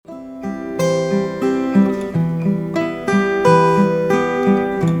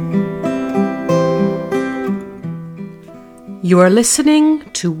You are listening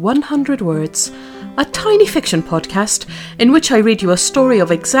to 100 Words, a tiny fiction podcast in which I read you a story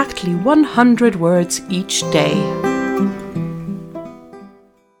of exactly 100 words each day.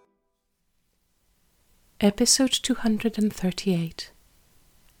 Episode 238.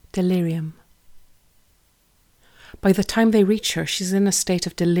 Delirium. By the time they reach her, she's in a state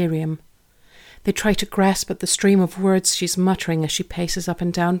of delirium. They try to grasp at the stream of words she's muttering as she paces up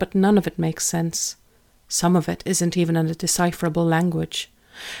and down, but none of it makes sense. Some of it isn't even in a decipherable language.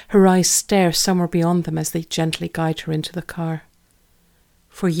 Her eyes stare somewhere beyond them as they gently guide her into the car.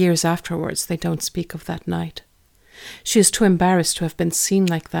 For years afterwards, they don't speak of that night. She is too embarrassed to have been seen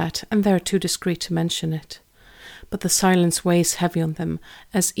like that, and they're too discreet to mention it. But the silence weighs heavy on them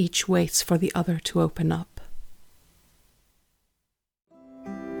as each waits for the other to open up.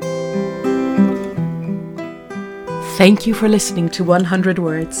 Thank you for listening to 100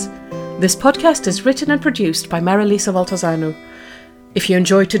 Words. This podcast is written and produced by Marilisa Valtazano. If you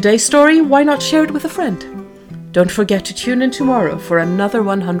enjoyed today's story, why not share it with a friend? Don't forget to tune in tomorrow for another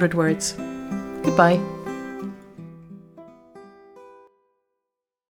 100 Words. Goodbye.